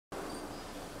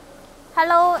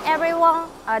Hello everyone,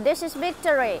 this is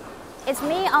Victory. It's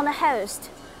me on the host.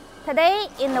 Today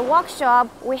in the workshop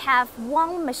we have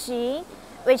one machine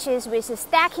which is with a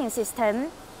stacking system,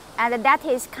 and that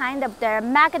is kind of the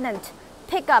magnet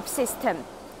pickup system.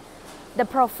 The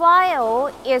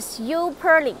profile is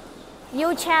U-purling,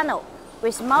 U-channel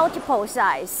with multiple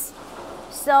size.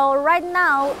 So right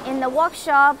now in the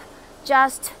workshop,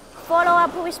 just follow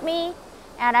up with me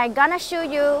and I'm gonna show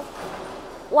you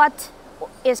what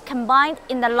is combined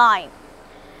in the line.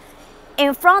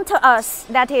 In front of us,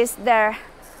 that is the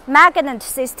magnet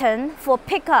system for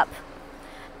pickup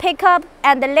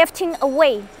and lifting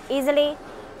away easily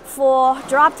for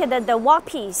dropping the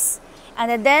workpiece,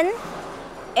 and then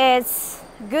it's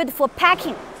good for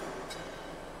packing.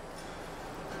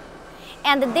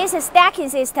 And this stacking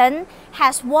system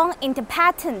has one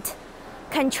independent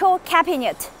control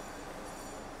cabinet.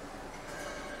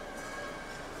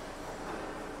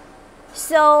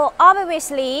 So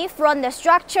obviously from the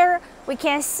structure we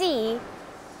can see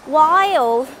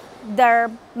while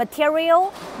the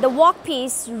material, the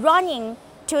workpiece running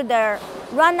to the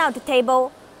runout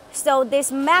table, so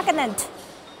this magnet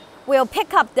will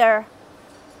pick up the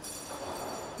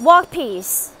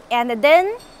workpiece and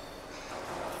then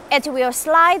it will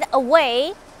slide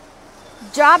away,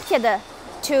 drop it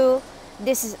to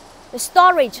this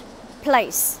storage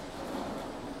place.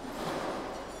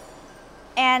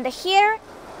 And here,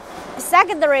 the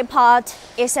secondary part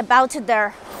is about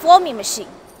the forming machine.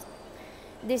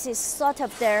 This is sort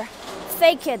of the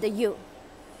Facade U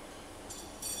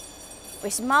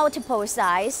with multiple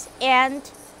size and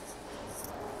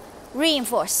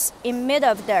reinforced in middle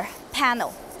of the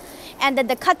panel. And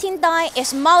the cutting die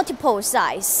is multiple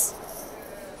size.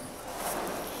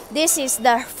 This is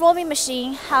the forming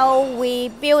machine, how we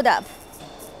build up.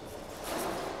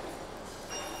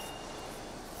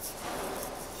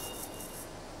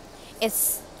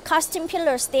 It's custom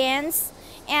pillar stands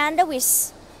and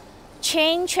with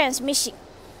chain transmission.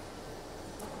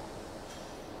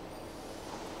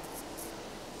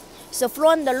 So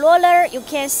from the roller you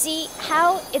can see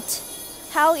how it's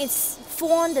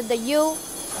formed the U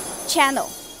channel.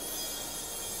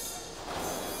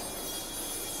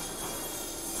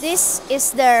 This is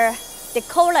the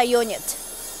decoiler unit.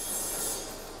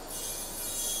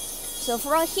 So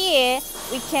from here,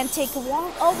 we can take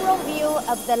one overall view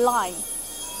of the line,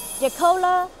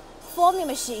 decoiler, forming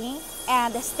machine,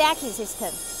 and the stacking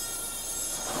system.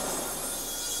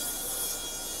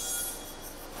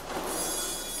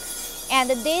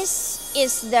 And this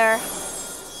is the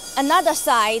another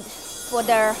side for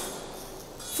the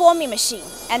forming machine.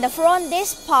 And from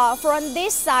this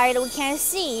side, we can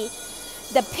see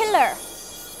the pillar.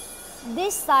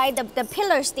 This side of the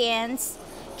pillar stands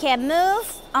can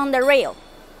move on the rail.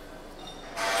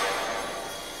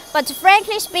 But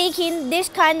frankly speaking, this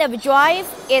kind of drive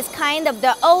is kind of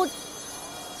the old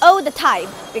type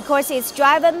because it's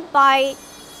driven by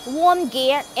worm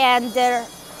gear and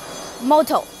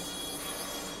motor.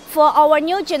 For our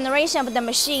new generation of the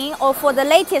machine, or for the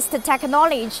latest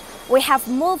technology, we have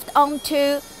moved on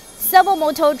to servo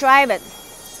motor driven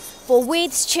for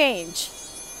weight change.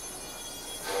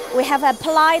 We have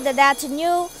applied that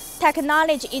new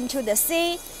technology into the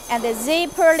C and the Z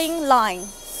purling line.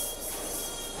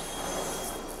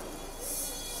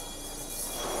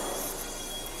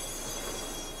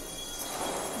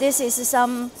 This is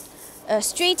some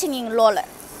straightening roller.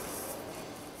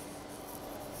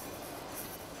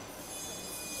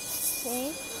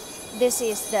 Okay. This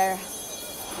is the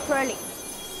purling.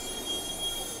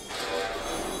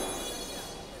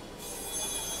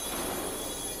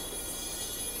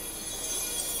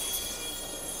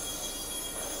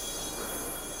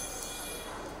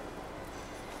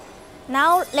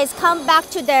 Now let's come back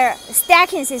to the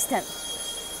stacking system.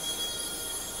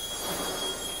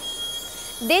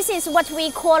 This is what we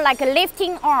call like a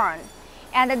lifting arm,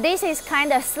 and this is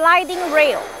kind of sliding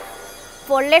rail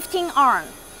for lifting arm.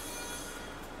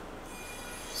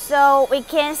 So we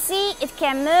can see it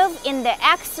can move in the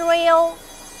X rail,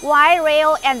 Y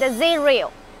rail, and the Z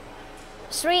rail.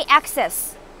 3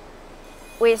 axes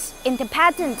with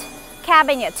independent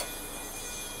cabinet.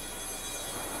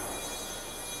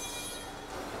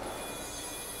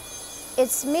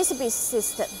 It's Mitsubishi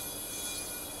system.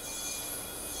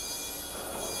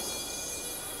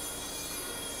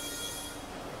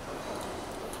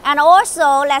 And also,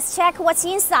 let's check what's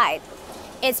inside.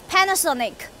 It's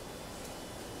Panasonic.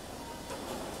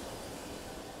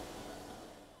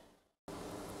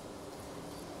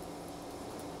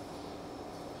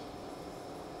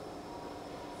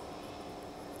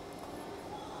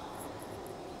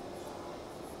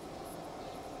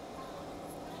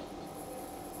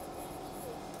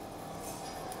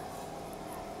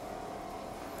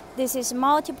 This is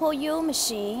multiple U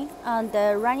machine and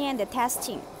the running and the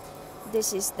testing.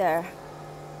 This is the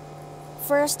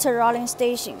first rolling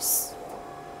stations.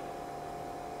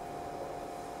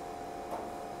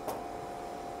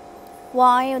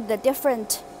 While the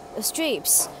different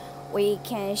strips, we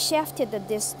can shift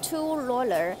this two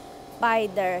roller by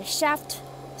the shaft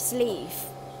sleeve,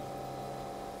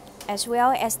 as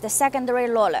well as the secondary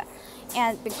roller.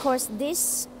 And because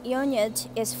this unit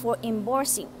is for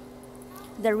embossing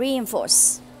the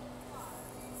reinforce,